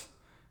concepts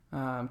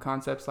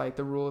like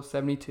the rule of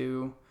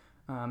 72.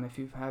 If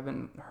you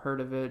haven't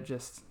heard of it,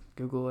 just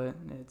Google it.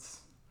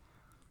 It's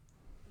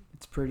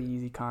pretty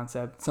easy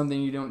concept.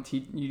 Something you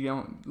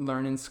don't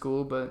learn in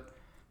school, but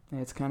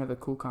it's kind of a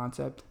cool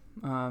concept.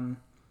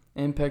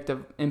 Impact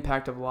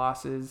of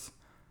losses.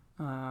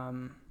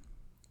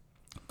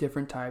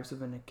 Different types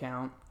of an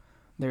account.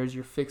 There's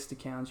your fixed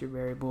accounts, your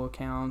variable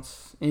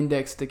accounts,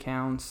 indexed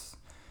accounts.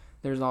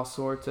 There's all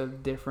sorts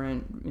of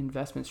different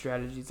investment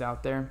strategies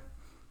out there.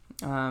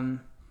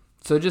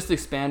 So just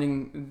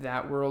expanding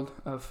that world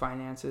of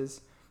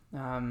finances.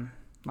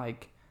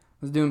 Like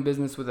I was doing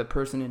business with a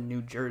person in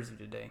New Jersey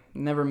today.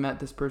 Never met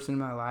this person in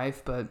my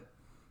life, but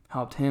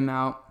helped him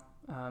out.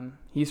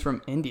 He's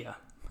from India.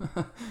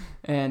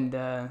 And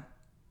I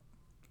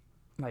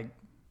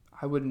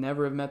would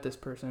never have met this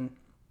person,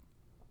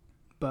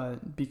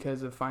 but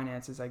because of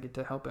finances, I get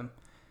to help him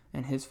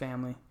and his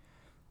family.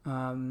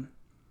 And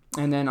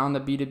then on the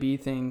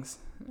B2B things,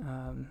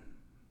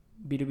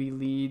 B2B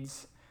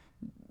leads,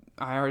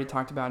 I already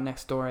talked about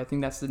Nextdoor. I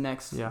think that's the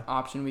next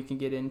option we can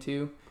get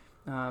into.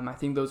 I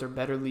think those are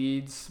better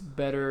leads,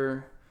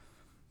 the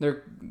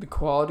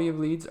quality of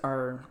leads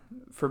are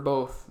for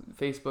both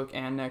Facebook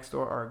and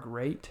Nextdoor are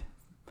great.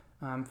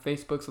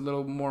 Facebook's a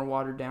little more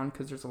watered down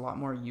because there's a lot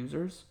more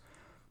users,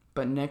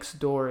 but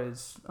Nextdoor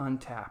is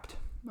untapped.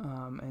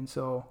 And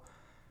so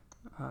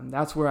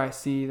that's where I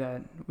see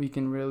that we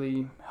can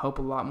really help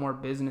a lot more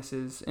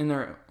businesses in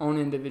their own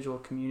individual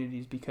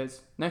communities,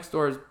 because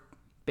Nextdoor is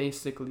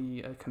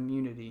basically a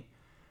community.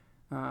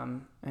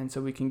 And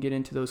so we can get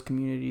into those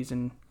communities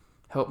and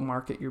help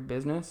market your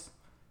business.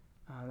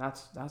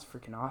 That's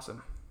freaking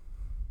awesome.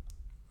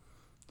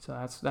 So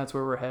that's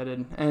where we're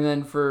headed. And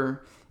then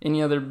for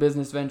any other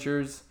business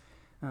ventures,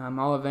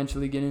 I'll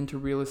eventually get into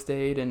real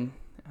estate and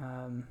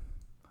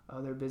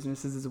other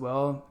businesses as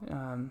well.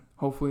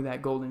 Hopefully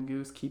that golden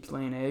goose keeps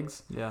laying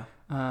eggs. Yeah.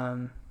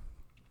 And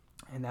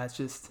that's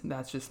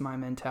just my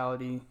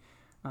mentality.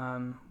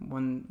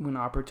 When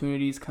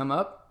opportunities come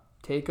up,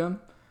 take them.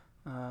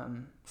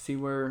 See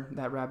where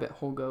that rabbit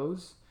hole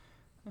goes,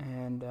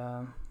 and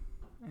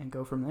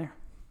go from there.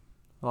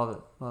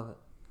 Love it.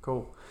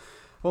 Cool.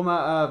 Well,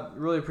 Matt,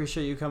 really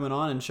appreciate you coming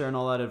on and sharing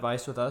all that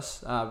advice with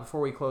us.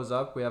 Before we close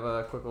up, we have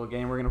a quick little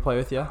game we're going to play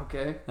with you.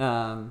 Okay.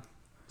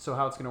 So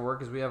how it's going to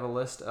work is we have a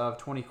list of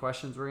 20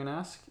 questions we're going to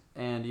ask,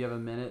 and you have a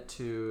minute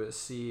to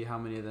see how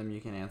many of them you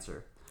can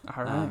answer.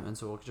 All right. And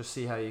so we'll just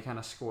see how you kind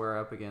of square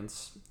up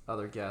against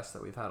other guests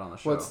that we've had on the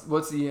show.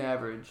 What's the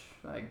average?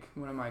 Like,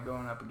 what am I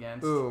going up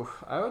against? Ooh,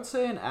 I would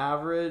say an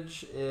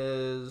average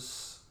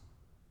is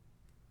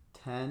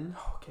 10.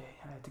 Okay,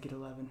 I have to get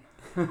 11.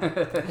 Do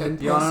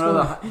you want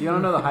to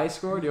know the high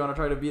score? Do you want to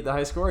try to beat the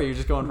high score, or are you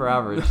just going for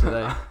average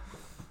today?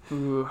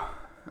 Ooh,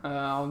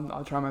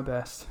 I'll try my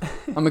best.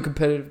 I'm a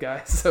competitive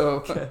guy,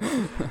 so. Okay.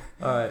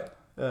 All right,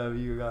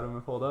 you got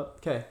them pulled up.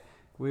 Okay,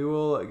 we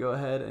will go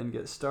ahead and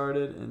get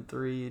started in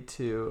 3,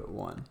 2,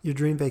 1. Your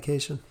dream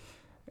vacation?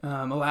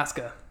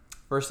 Alaska.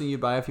 First thing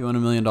you'd buy if you won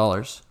 $1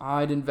 million?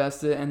 I'd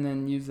invest it and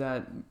then use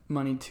that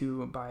money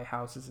to buy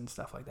houses and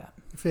stuff like that.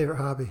 Your favorite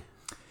hobby?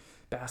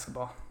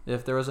 Basketball.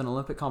 If there was an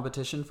Olympic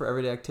competition for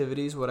everyday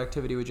activities, what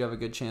activity would you have a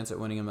good chance at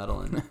winning a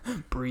medal in?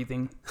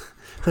 Breathing.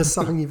 A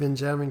song you've been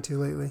jamming to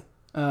lately?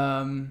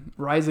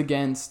 Rise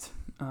Against,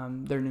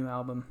 their new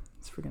album.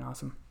 It's freaking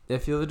awesome.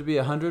 If you lived to be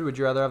 100, would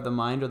you rather have the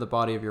mind or the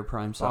body of your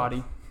prime self?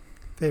 Body.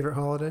 Favorite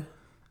holiday?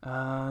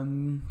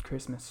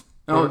 Christmas.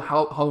 Oh,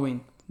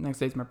 Halloween. Next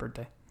day's my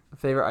birthday.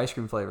 Favorite ice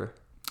cream flavor?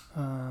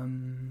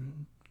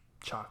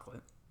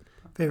 Chocolate.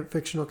 Favorite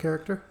fictional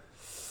character?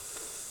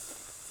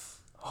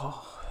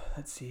 Oh,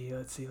 let's see.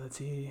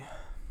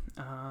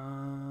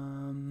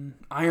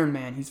 Iron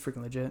Man. He's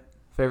freaking legit.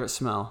 Favorite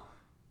smell?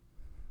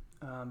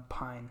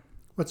 Pine.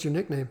 What's your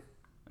nickname?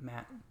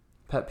 Matt.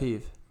 Pet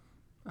peeve?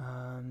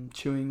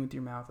 Chewing with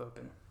your mouth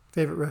open.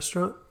 Favorite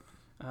restaurant?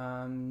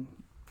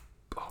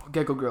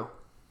 Gecko Grill.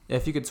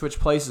 If you could switch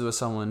places with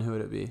someone, who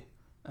would it be?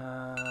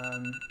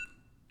 Let's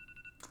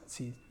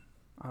see.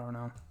 I don't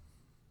know.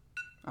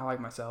 I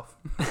like myself.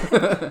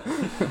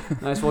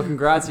 Nice. Well,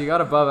 congrats. You got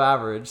above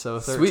average. So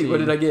 13. Sweet. What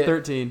did I get?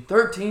 13.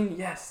 13.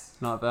 Yes.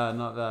 Not bad.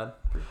 Not bad.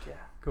 Freak yeah.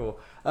 Cool.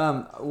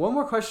 One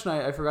more question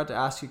I forgot to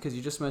ask you, because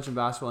you just mentioned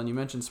basketball and you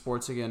mentioned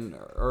sports again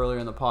earlier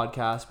in the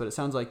podcast, but it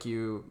sounds like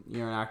you're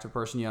an active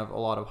person. You have a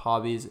lot of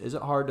hobbies. Is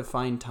it hard to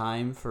find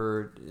time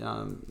for,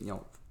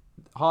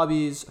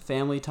 hobbies,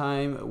 family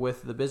time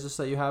with the business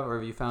that you have, or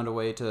have you found a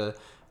way to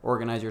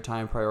organize your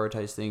time,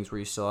 prioritize things where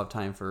you still have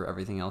time for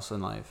everything else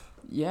in life?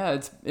 Yeah,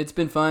 it's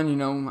been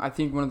fun. I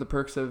think one of the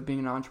perks of being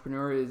an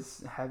entrepreneur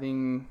is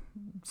having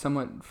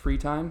somewhat free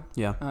time.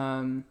 Yeah.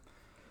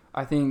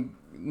 I think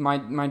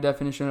my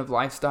definition of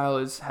lifestyle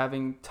is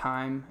having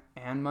time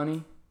and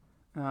money.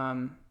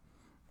 That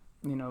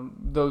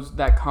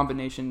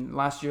combination.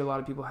 Last year, a lot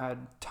of people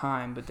had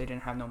time, but they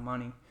didn't have no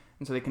money,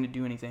 and so they couldn't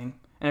do anything,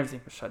 and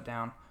everything was shut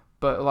down.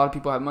 But a lot of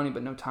people have money,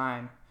 but no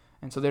time,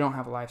 and so they don't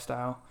have a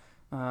lifestyle.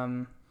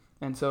 And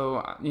so,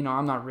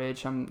 I'm not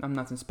rich. I'm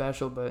nothing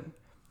special, but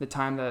the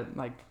time that,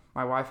 like,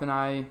 my wife and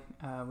I,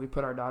 we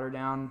put our daughter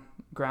down.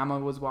 Grandma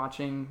was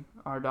watching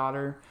our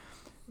daughter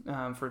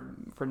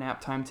for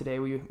nap time today.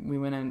 We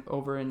went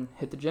over and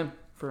hit the gym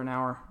for an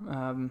hour.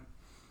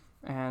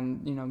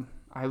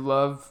 I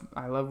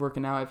love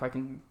working out. If I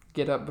can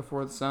get up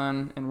before the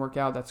sun and work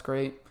out, that's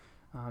great.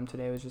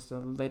 Today was just a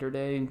later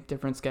day,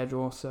 different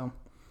schedule. So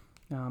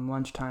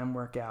lunchtime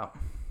workout.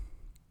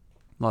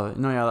 Love it.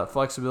 No, yeah, that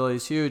flexibility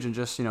is huge, and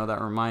just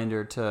that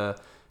reminder to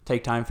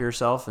take time for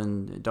yourself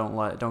and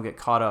don't get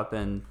caught up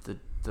in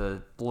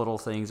the little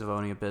things of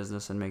owning a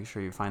business, and make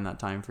sure you find that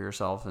time for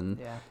yourself, and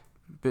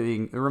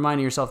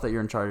reminding yourself that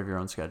you're in charge of your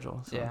own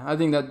schedule. So. Yeah, I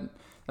think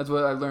that's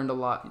what I learned a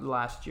lot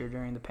last year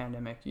during the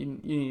pandemic. You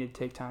need to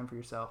take time for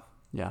yourself.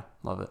 Yeah,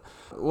 love it.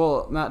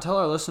 Well, Matt, tell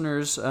our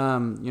listeners,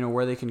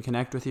 where they can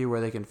connect with you,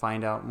 where they can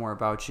find out more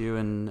about you,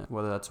 and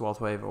whether that's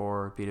WealthWave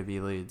or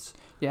B2B leads.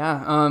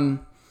 Yeah,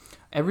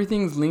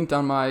 everything's linked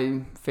on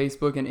my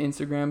Facebook and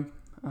Instagram.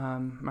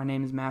 My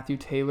name is Matthew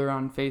Taylor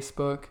on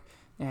Facebook,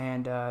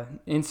 and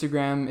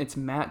Instagram, it's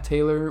Matt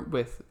Taylor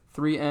with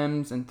 3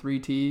 M's and 3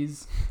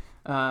 T's.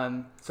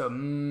 So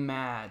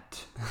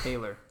Matt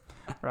Taylor,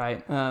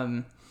 right?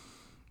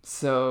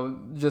 So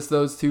just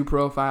those 2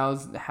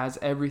 profiles has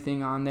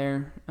everything on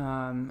there.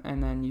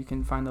 And then you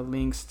can find the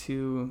links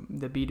to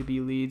the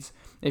B2B leads.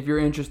 If you're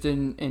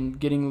interested in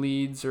getting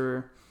leads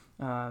or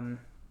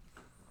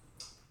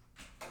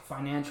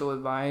financial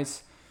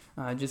advice,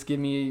 just give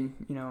me,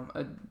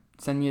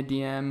 send me a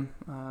DM.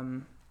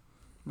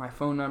 My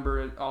phone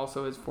number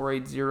also is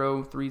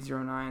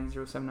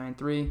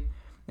 480-309-0793.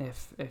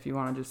 If you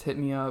want to just hit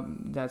me up,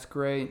 that's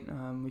great.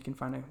 We can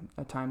find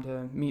a time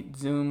to meet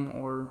Zoom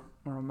or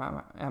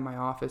at my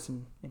office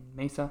in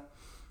Mesa.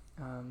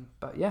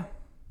 But yeah.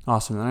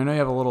 Awesome. And I know you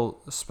have a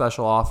little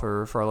special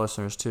offer for our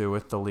listeners too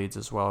with the leads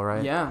as well,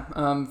 right?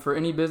 Yeah. For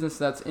any business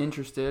that's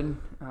interested,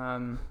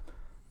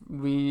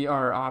 we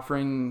are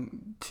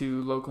offering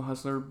to Local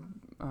Hustler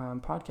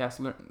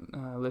podcast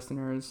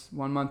listeners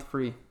 1 month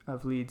free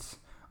of leads,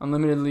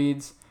 unlimited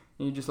leads.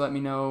 You just let me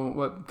know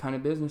what kind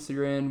of business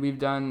you're in. We've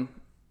done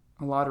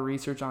a lot of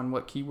research on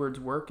what keywords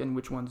work and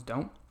which ones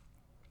don't.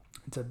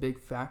 It's a big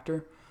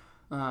factor.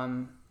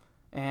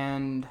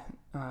 And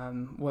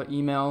what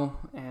email,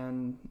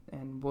 and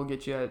we'll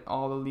get you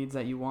all the leads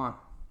that you want.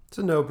 It's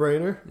a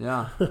no-brainer.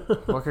 Yeah.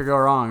 What could go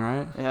wrong,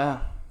 right?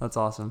 Yeah. That's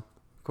awesome.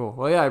 Cool.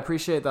 Well, yeah, I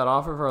appreciate that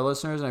offer for our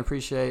listeners, and I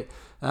appreciate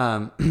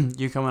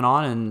you coming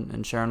on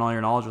and sharing all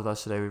your knowledge with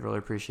us today. We really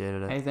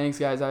appreciated it. Hey, thanks,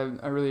 guys.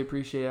 I really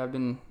appreciate it. I've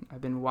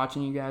been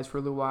watching you guys for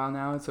a little while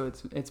now, so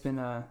it's been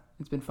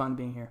fun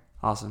being here.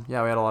 Awesome.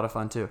 Yeah, we had a lot of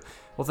fun too.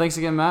 Well, thanks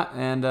again, Matt,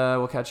 and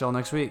we'll catch y'all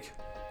next week.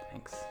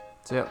 Thanks.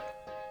 See ya.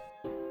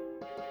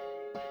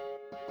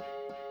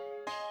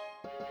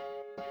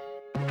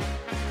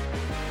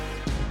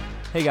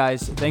 Hey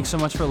guys, thanks so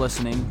much for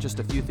listening. Just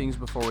a few things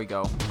before we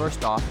go.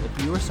 First off,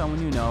 if you or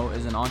someone you know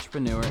is an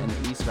entrepreneur in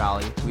the East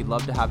Valley, we'd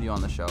love to have you on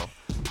the show.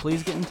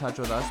 Please get in touch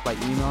with us by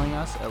emailing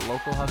us at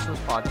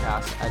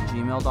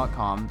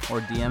localhustlerspodcast@gmail.com or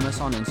DM us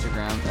on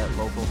Instagram at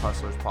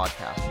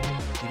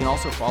localhustlerspodcast. You can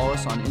also follow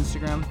us on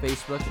Instagram,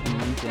 Facebook,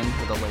 and LinkedIn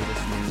for the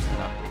latest news and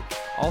updates.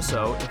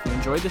 Also, if you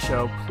enjoyed the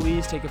show,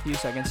 please take a few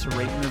seconds to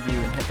rate and review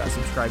and hit that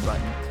subscribe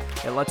button.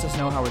 It lets us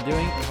know how we're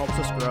doing, it helps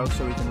us grow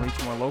so we can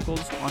reach more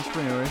locals,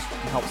 entrepreneurs,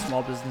 and help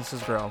small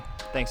businesses grow.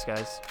 Thanks,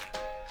 guys.